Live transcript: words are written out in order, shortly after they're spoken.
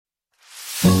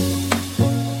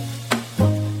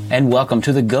And welcome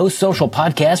to the Go Social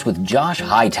podcast with Josh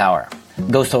Hightower.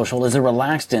 Go Social is a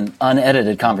relaxed and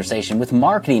unedited conversation with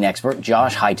marketing expert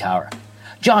Josh Hightower.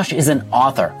 Josh is an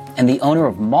author and the owner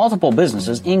of multiple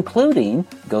businesses, including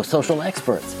Go Social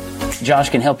Experts. Josh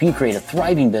can help you create a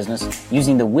thriving business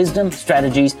using the wisdom,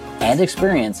 strategies, and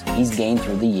experience he's gained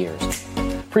through the years.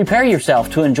 Prepare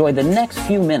yourself to enjoy the next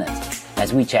few minutes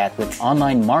as we chat with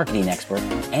online marketing expert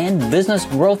and business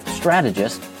growth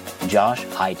strategist, Josh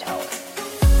Hightower.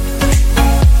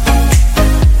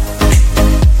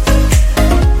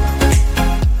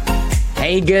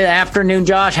 Hey, good afternoon,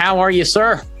 Josh. How are you,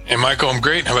 sir? Hey, Michael, I'm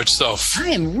great. How about yourself? I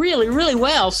am really, really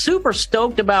well. Super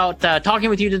stoked about talking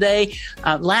with you today.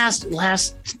 The last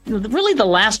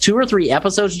 2 or 3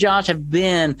 episodes, Josh, have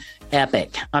been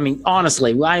epic. I mean,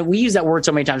 honestly, we use that word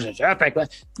so many times. It's epic,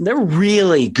 but they're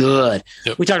really good.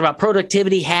 Yep. We talked about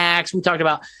productivity hacks. We talked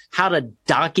about how to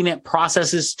document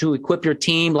processes to equip your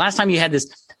team. Last time you had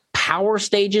this power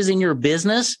stages in your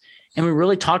business, and we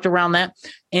really talked around that.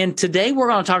 And today we're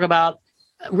going to talk about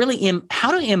really how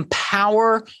to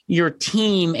empower your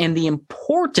team and the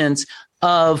importance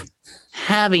of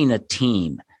having a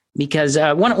team. Because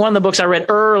one of the books I read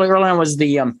early on was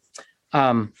the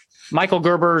Michael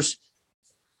Gerber's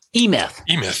E-Myth.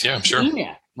 E-Myth, yeah, I'm sure.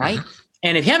 E-Myth, right? Mm-hmm.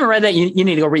 And if you haven't read that, you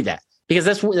need to go read that, because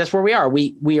that's where we are.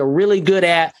 We are really good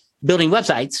at building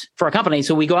websites for a company.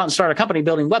 So we go out and start a company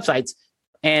building websites,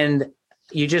 and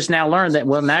you just now learn that,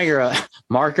 well, now you're a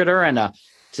marketer and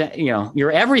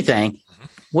you're everything.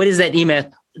 What is that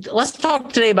E-Myth? Let's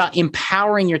talk today about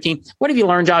empowering your team. What have you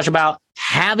learned, Josh, about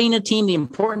having a team, the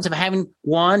importance of having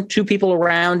 1-2 people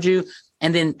around you?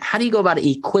 And then how do you go about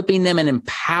equipping them and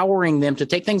empowering them to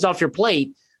take things off your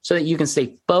plate so that you can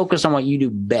stay focused on what you do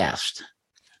best?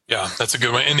 Yeah, that's a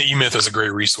good one. And the E-Myth is a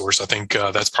great resource. I think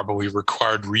that's probably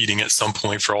required reading at some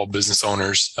point for all business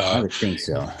owners. I would think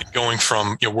so. Going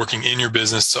from working in your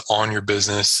business to on your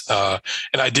business.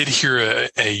 And I did hear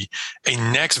a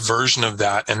next version of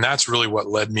that. And that's really what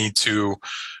led me to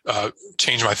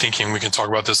change my thinking. We can talk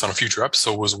about this on a future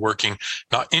episode, was working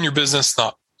not in your business,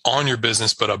 not on your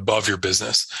business, but above your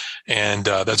business. And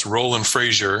that's Roland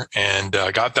Frasier, and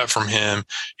got that from him.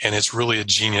 And it's really a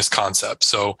genius concept.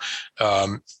 So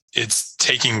it's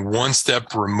taking one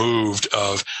step removed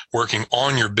of working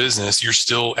on your business. You're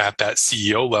still at that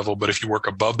CEO level, but if you work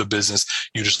above the business,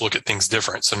 you just look at things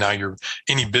different. So now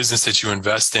any business that you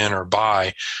invest in or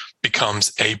buy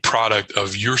becomes a product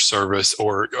of your service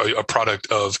or a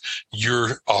product of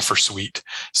your offer suite.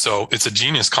 So it's a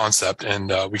genius concept,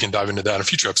 and we can dive into that in a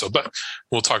future episode, but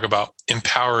we'll talk about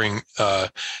empowering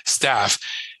staff.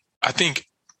 I think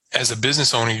as a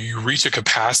business owner, you reach a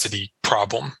capacity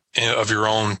problem of your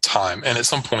own time. And at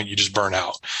some point you just burn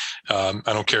out. I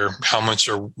don't care how much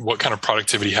or what kind of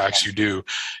productivity hacks you do,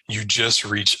 you just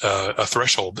reach a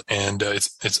threshold, and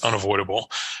it's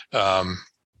unavoidable.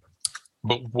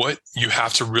 But what you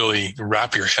have to really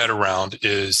wrap your head around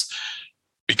is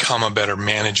become a better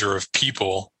manager of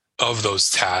people, of those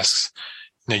tasks.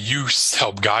 Now, you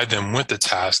help guide them with the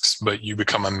tasks, but you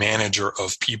become a manager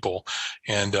of people.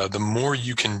 And the more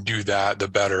you can do that, the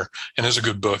better. And there's a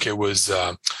good book. It was,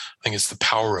 I think it's The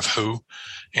Power of Who.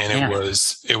 And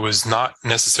it was not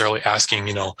necessarily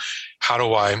asking, how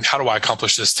do I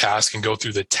accomplish this task and go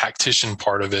through the tactician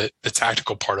part of it, the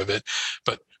tactical part of it,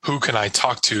 but who can I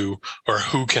talk to, or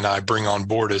who can I bring on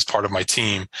board as part of my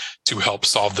team to help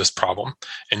solve this problem?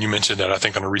 And you mentioned that, I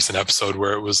think, on a recent episode,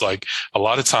 where it was like, a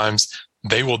lot of times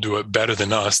they will do it better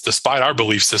than us, despite our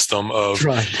belief system of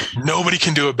nobody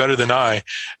can do it better than I,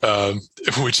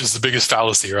 which is the biggest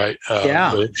fallacy, right?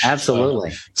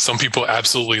 Absolutely. Some people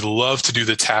absolutely love to do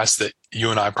the tasks that you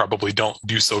and I probably don't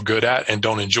do so good at and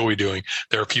don't enjoy doing.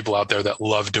 There are people out there that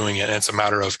love doing it. And it's a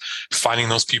matter of finding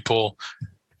those people,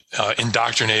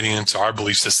 indoctrinating them to our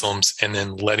belief systems, and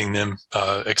then letting them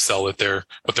excel at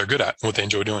what they're good at, what they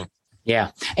enjoy doing.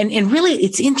 Yeah. And really,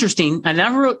 it's interesting. I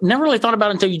never really thought about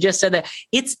it until you just said that.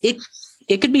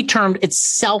 It could be termed, it's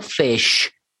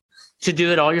selfish to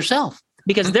do it all yourself,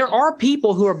 because there are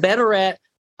people who are better at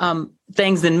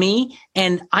things than me,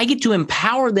 and I get to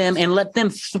empower them and let them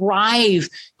thrive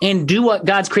and do what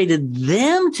God's created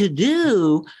them to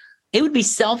do. It would be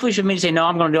selfish of me to say, no,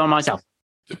 I'm going to do it myself.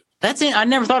 That's it. I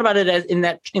never thought about it as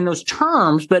in those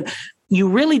terms, but you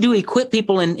really do equip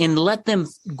people and let them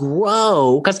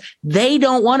grow, because they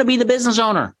don't want to be the business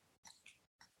owner.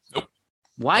 Nope.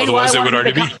 Why do I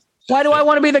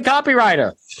want to be the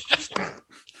copywriter?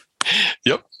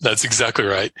 Yep, that's exactly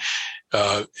right.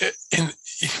 And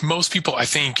most people, I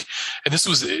think, and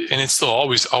it's still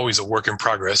always a work in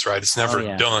progress, right? It's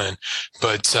never done,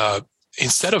 but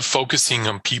instead of focusing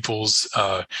on people's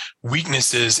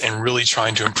weaknesses and really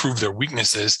trying to improve their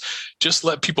weaknesses, just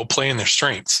let people play in their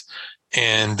strengths.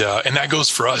 And that goes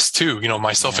for us too,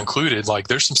 myself included. Like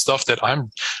there's some stuff that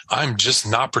I'm just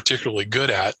not particularly good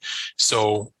at.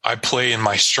 So I play in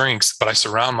my strengths, but I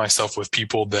surround myself with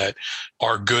people that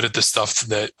are good at the stuff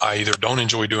that I either don't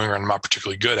enjoy doing or I'm not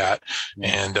particularly good at.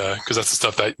 And, cause that's the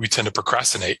stuff that we tend to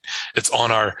procrastinate. It's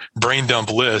on our brain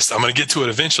dump list. I'm going to get to it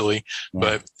eventually,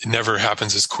 but it never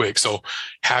happens as quick. So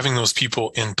having those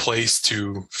people in place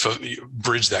to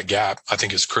bridge that gap, I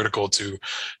think is critical to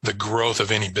the growth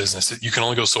of any business. You can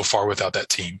only go so far without that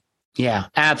team. Yeah,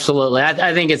 absolutely.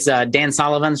 I think it's Dan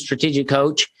Sullivan, strategic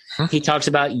coach. He talks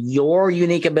about your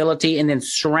unique ability and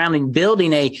then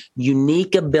building a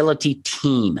unique ability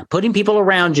team, putting people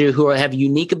around you who have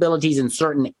unique abilities in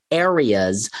certain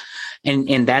areas.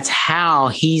 And that's how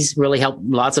he's really helped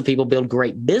lots of people build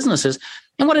great businesses.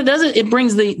 And what it does, it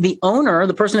brings the owner,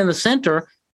 the person in the center,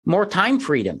 more time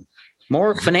freedom,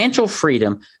 more financial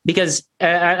freedom. Because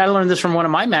I learned this from one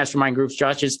of my mastermind groups,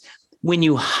 Josh, is when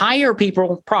you hire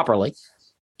people properly,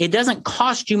 it doesn't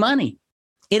cost you money.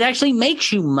 It actually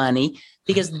makes you money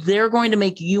because they're going to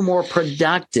make you more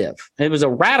productive. It was a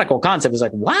radical concept. It was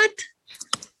like, what?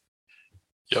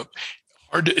 Yep.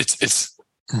 It's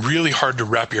really hard to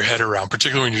wrap your head around,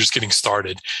 particularly when you're just getting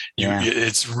started.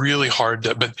 It's really hard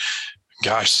but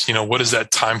gosh, what is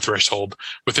that time threshold?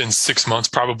 Within 6 months,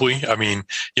 probably. I mean,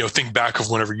 think back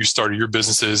of whenever you started your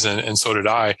businesses and so did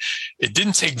I. It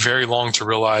didn't take very long to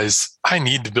realize I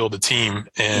need to build a team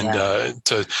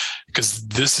because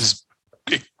this is,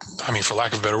 for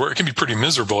lack of a better word, it can be pretty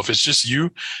miserable if it's just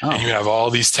you and you have all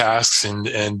these tasks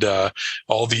and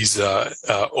all these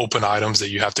open items that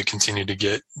you have to continue to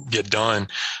get done.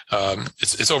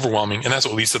 It's overwhelming, and that's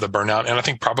what leads to the burnout. And I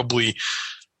think probably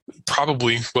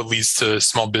what leads to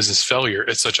small business failure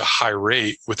at such a high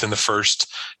rate within the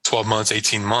first 12 months,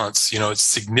 18 months. It's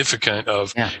significant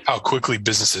of how quickly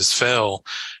businesses fail.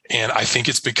 And I think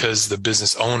it's because the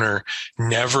business owner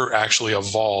never actually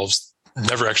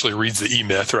reads the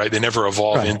E-Myth, right? They never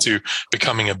evolve into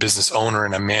becoming a business owner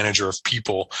and a manager of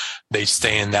people. They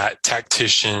stay in that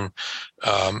tactician,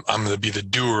 I'm going to be the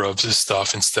doer of this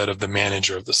stuff instead of the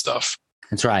manager of the stuff.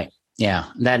 That's right. Yeah,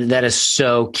 that is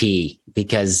so key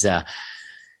because,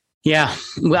 we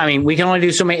can only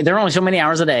do so many. There are only so many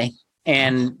hours a day.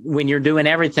 And when you're doing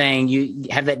everything, you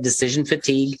have that decision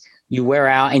fatigue. You wear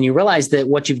out and you realize that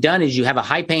what you've done is you have a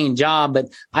high paying job, but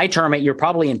I term it, you're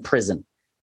probably in prison.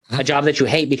 A job that you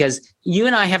hate because you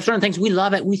and I have certain things we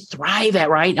love at, we thrive at,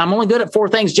 right? I'm only good at 4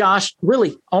 things, Josh,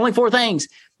 really only 4 things.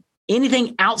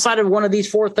 Anything outside of one of these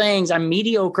 4 things, I'm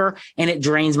mediocre and it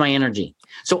drains my energy.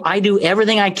 So I do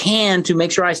everything I can to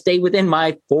make sure I stay within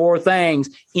my 4 things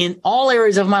in all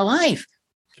areas of my life.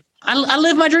 I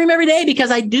live my dream every day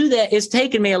because I do that. It's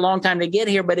taken me a long time to get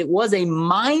here, but it was a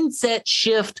mindset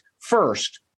shift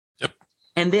first. Yep.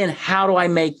 And then how do I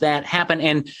make that happen?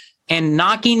 And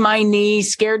knocking my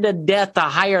knees, scared to death to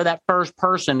hire that first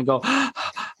person to go,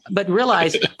 but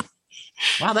realize,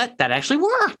 wow, that actually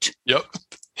worked. Yep.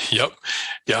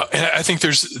 Yeah. And I think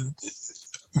there's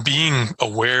being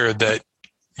aware that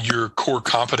your core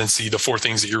competency, the 4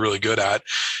 things that you're really good at,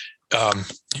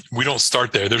 we don't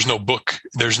start there. There's no book.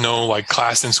 There's no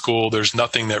class in school. There's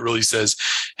nothing that really says,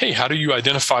 hey, how do you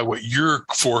identify what your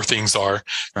 4 things are?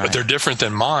 Right. But they're different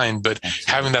than mine. But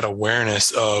having that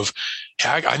awareness of,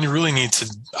 I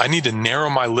need to narrow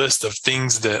my list of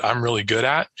things that I'm really good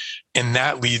at. And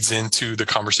that leads into the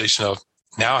conversation of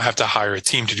now I have to hire a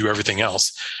team to do everything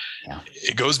else. Yeah.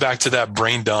 It goes back to that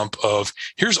brain dump of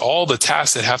here's all the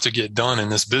tasks that have to get done in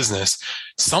this business.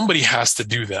 Somebody has to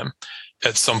do them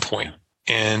at some point.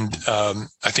 And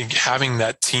I think having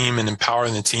that team and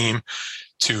empowering the team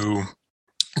to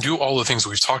do all the things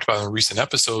we've talked about in recent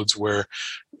episodes where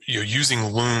you're using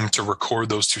Loom to record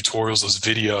those tutorials, those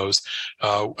videos.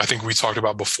 I think we talked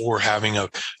about before having a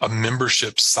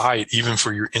membership site, even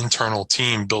for your internal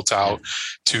team built out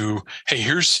to, hey,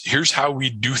 here's how we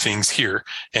do things here.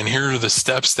 And here are the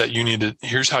steps that you need to,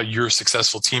 here's how you're a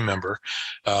successful team member.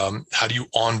 How do you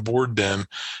onboard them?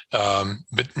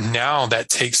 But now that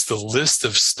takes the list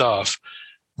of stuff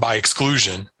by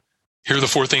exclusion. Here are the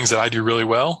 4 things that I do really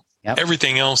well. Yep.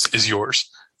 Everything else is yours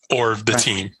or the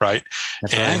team, right?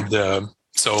 That's and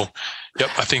right.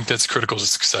 I think that's critical to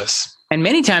success. And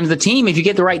many times the team, if you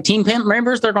get the right team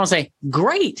members, they're going to say,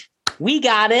 great, we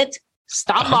got it.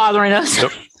 Stop bothering us.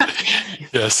 Yep.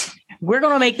 Yes. We're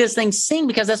going to make this thing sing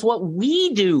because that's what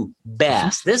we do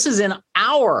best. This is in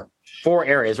our 4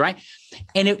 areas, right?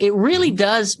 And it really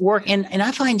does work. And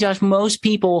I find, Josh, most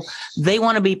people, they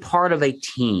want to be part of a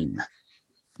team.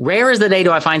 Rare is the day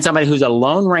do I find somebody who's a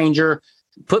lone ranger,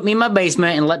 put me in my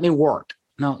basement and let me work.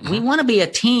 No, we want to be a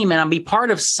team and be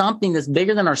part of something that's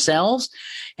bigger than ourselves.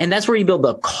 And that's where you build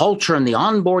the culture and the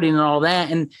onboarding and all that.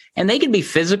 And they could be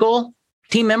physical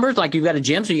team members, like you've got a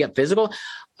gym, so you got physical.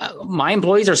 My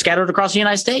employees are scattered across the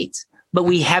United States, but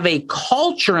we have a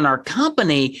culture in our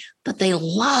company that they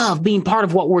love being part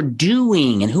of what we're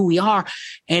doing and who we are.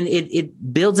 And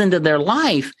it builds into their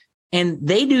life, and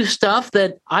they do stuff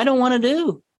that I don't want to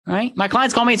do. Right. My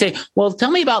clients call me and say, well, tell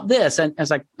me about this. And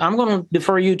it's like, I'm going to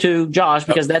defer you to Josh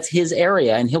because that's his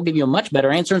area and he'll give you a much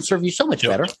better answer and serve you so much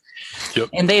better. Yep.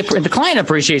 And the client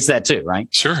appreciates that too. Right.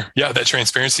 Sure. Yeah. That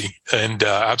transparency. And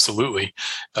absolutely.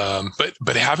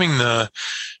 But having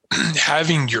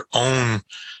having your own,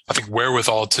 I think,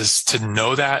 wherewithal to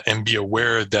know that and be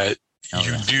aware that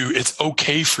it's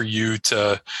okay for you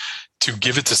to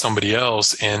give it to somebody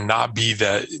else and not be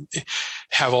that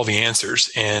have all the answers.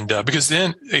 And because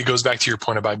then it goes back to your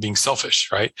point about being selfish,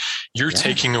 right? You're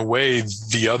taking away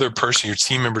the other person, your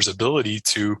team member's ability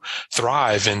to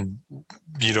thrive and,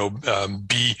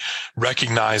 be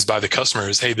recognized by the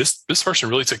customers. Hey, this person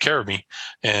really took care of me.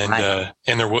 And,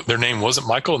 and their name wasn't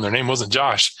Michael and their name wasn't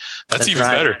Josh. That's even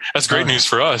better. That's great news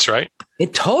for us, right?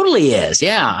 It totally is.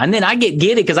 Yeah. And then I get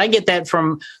it because I get that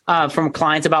from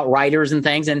clients about writers and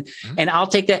things. And I'll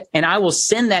take that and I will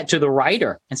send that to the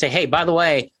writer and say, hey, by the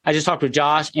way, I just talked with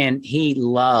Josh and he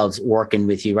loves working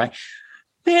with you, right?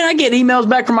 Man, I get emails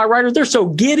back from my writers. They're so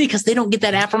giddy because they don't get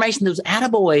that affirmation, those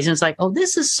attaboys. And it's like, oh,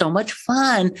 this is so much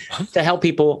fun to help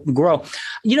people grow.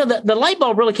 The light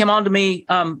bulb really came on to me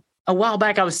a while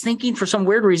back. I was thinking for some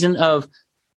weird reason of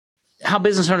how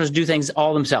business owners do things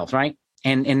all themselves, right?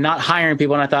 And not hiring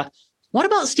people. And I thought, what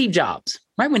about Steve Jobs,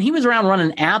 right? When he was around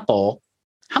running Apple,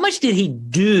 how much did he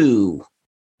do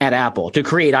at Apple to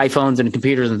create iPhones and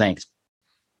computers and things?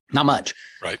 Not much.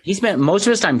 Right. He spent most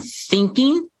of his time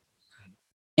thinking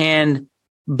and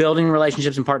building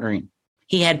relationships and partnering.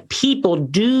 He had people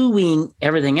doing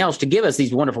everything else to give us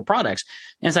these wonderful products.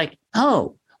 And it's like,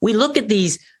 oh, we look at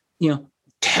these,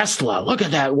 Tesla, look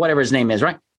at that, whatever his name is,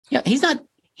 right? Yeah, he's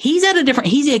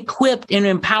equipped and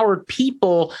empowered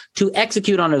people to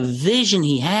execute on a vision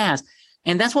he has.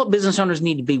 And that's what business owners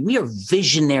need to be. We are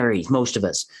visionaries, most of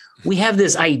us. We have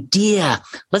this idea.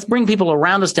 Let's bring people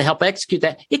around us to help execute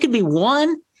that. It could be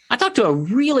one. I talked to a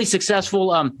really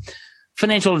successful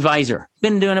financial advisor,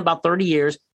 been doing it about 30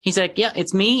 years. He's like, yeah,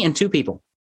 it's me and two people.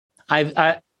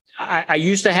 I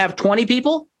used to have 20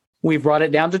 people. We've brought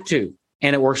it down to 2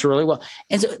 and it works really well.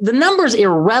 And so the number's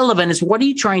irrelevant. It's what are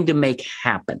you trying to make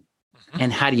happen?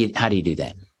 And how do you do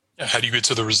that? How do you get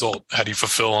to the result? How do you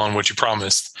fulfill on what you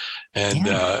promised? And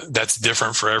that's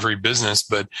different for every business,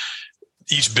 but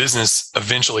each business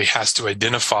eventually has to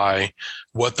identify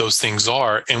what those things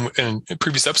are. And in a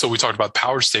previous episode, we talked about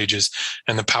power stages,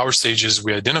 and the power stages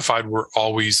we identified were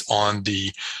always on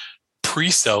the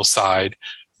pre-sale side,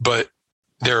 but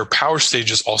there are power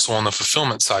stages also on the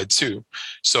fulfillment side too.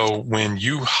 So when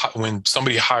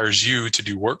somebody hires you to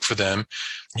do work for them,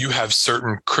 you have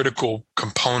certain critical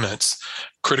components,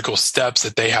 critical steps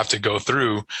that they have to go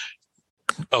through,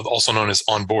 also known as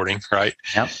onboarding, right?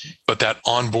 Yep. But that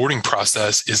onboarding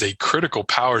process is a critical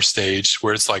power stage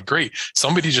where it's like, great,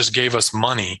 somebody just gave us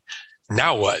money.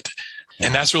 Now what? Yeah.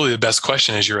 And that's really the best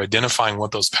question as you're identifying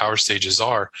what those power stages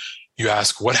are. You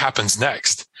ask, what happens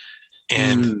next?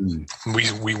 And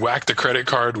we whack the credit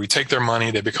card, we take their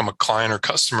money, they become a client or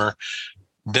customer.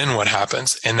 Then what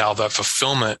happens? And now that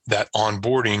fulfillment, that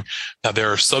onboarding, now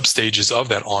there are sub stages of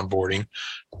that onboarding,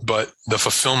 but the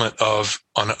fulfillment of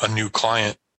a new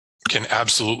client can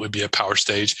absolutely be a power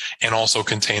stage and also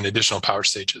contain additional power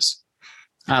stages.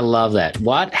 I love that.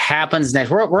 What happens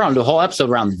next? We're on the whole episode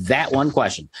around that one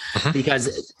question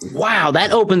because wow,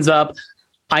 that opens up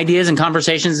ideas and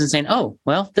conversations and saying, oh,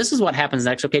 well, this is what happens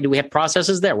next. Okay. Do we have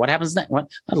processes there? What happens next?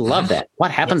 I love that. What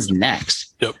happens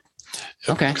next? Yep.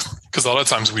 Okay. Because a lot of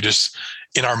times we just,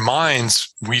 in our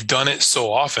minds, we've done it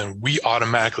so often, we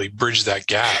automatically bridge that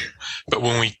gap. But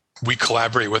when we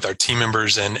collaborate with our team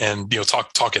members and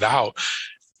talk it out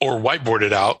or whiteboard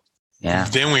it out,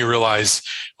 then we realize,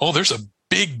 oh, there's a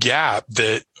big gap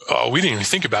that we didn't even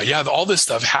think about. Yeah, all this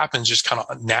stuff happens just kind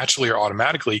of naturally or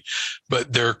automatically,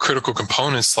 but there are critical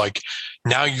components like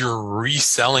now you're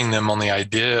reselling them on the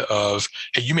idea of,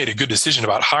 hey, you made a good decision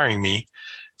about hiring me.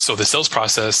 So the sales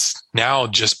process now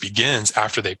just begins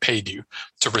after they paid you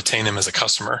to retain them as a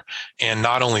customer and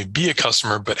not only be a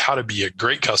customer, but how to be a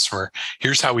great customer.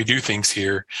 Here's how we do things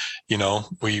here.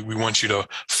 We want you to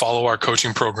follow our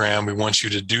coaching program. We want you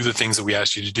to do the things that we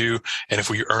asked you to do. And if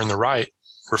we earn the right,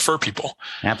 refer people.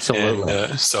 Absolutely.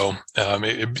 And,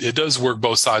 it does work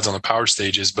both sides on the power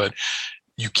stages, but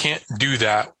you can't do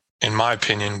that, in my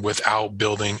opinion, without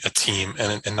building a team,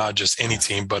 and not just any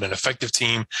team, but an effective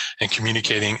team, and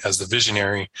communicating as the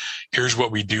visionary. Here's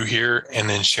what we do here, and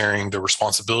then sharing the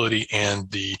responsibility and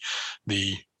the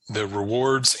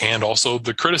rewards, and also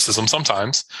the criticism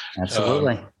sometimes.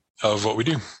 Absolutely. Of what we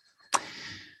do.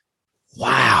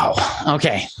 Wow.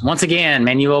 Okay. Once again,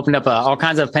 man, you opened up all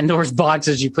kinds of Pandora's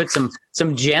boxes. You put some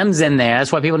gems in there.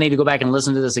 That's why people need to go back and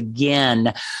listen to this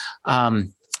again.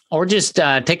 Or just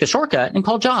take the shortcut and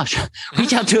call Josh.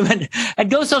 Reach out to him at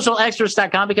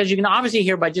GoSocialExperts.com, because you can obviously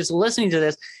hear by just listening to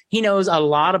this, he knows a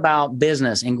lot about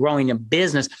business and growing a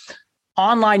business.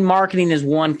 Online marketing is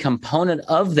one component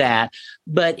of that,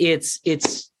 but it's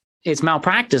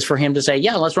malpractice for him to say,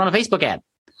 yeah, let's run a Facebook ad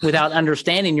without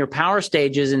understanding your power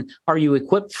stages. And are you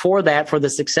equipped for that, for the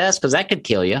success? Because that could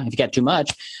kill you if you got too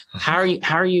much. How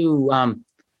are you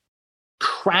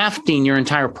crafting your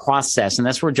entire process? And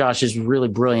that's where Josh is really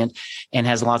brilliant and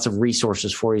has lots of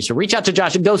resources for you. So reach out to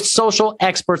Josh at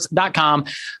GoSocialExperts.com.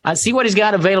 See what he's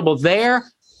got available there.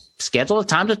 Schedule a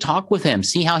time to talk with him.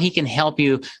 See how he can help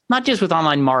you, not just with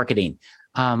online marketing,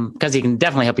 because he can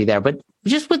definitely help you there, but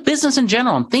just with business in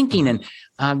general, and thinking and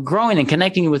growing and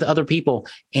connecting you with other people,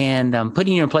 and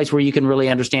putting you in a place where you can really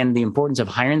understand the importance of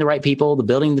hiring the right people, the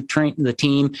building the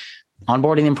team,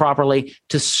 onboarding them properly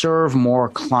to serve more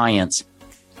clients,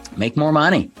 make more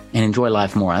money, and enjoy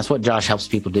life more. That's what Josh helps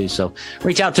people do. So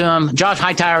reach out to him, Josh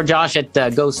Hightower, Josh at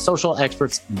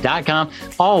GoSocialExperts.com.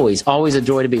 Always a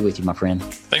joy to be with you, my friend.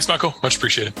 Thanks, Michael. Much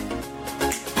appreciated.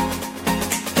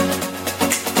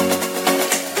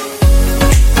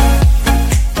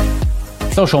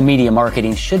 Social media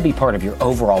marketing should be part of your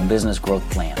overall business growth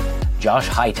plan. Josh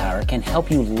Hightower can help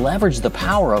you leverage the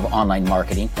power of online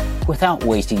marketing without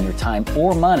wasting your time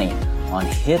or money on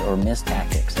hit or miss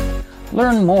tactics.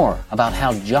 Learn more about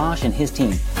how Josh and his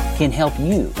team can help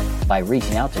you by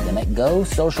reaching out to them at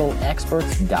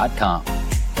GoSocialExperts.com.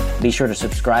 Be sure to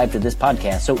subscribe to this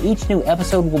podcast so each new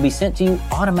episode will be sent to you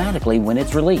automatically when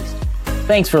it's released.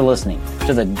 Thanks for listening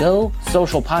to the Go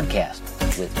Social Podcast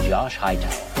with Josh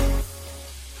Hightower.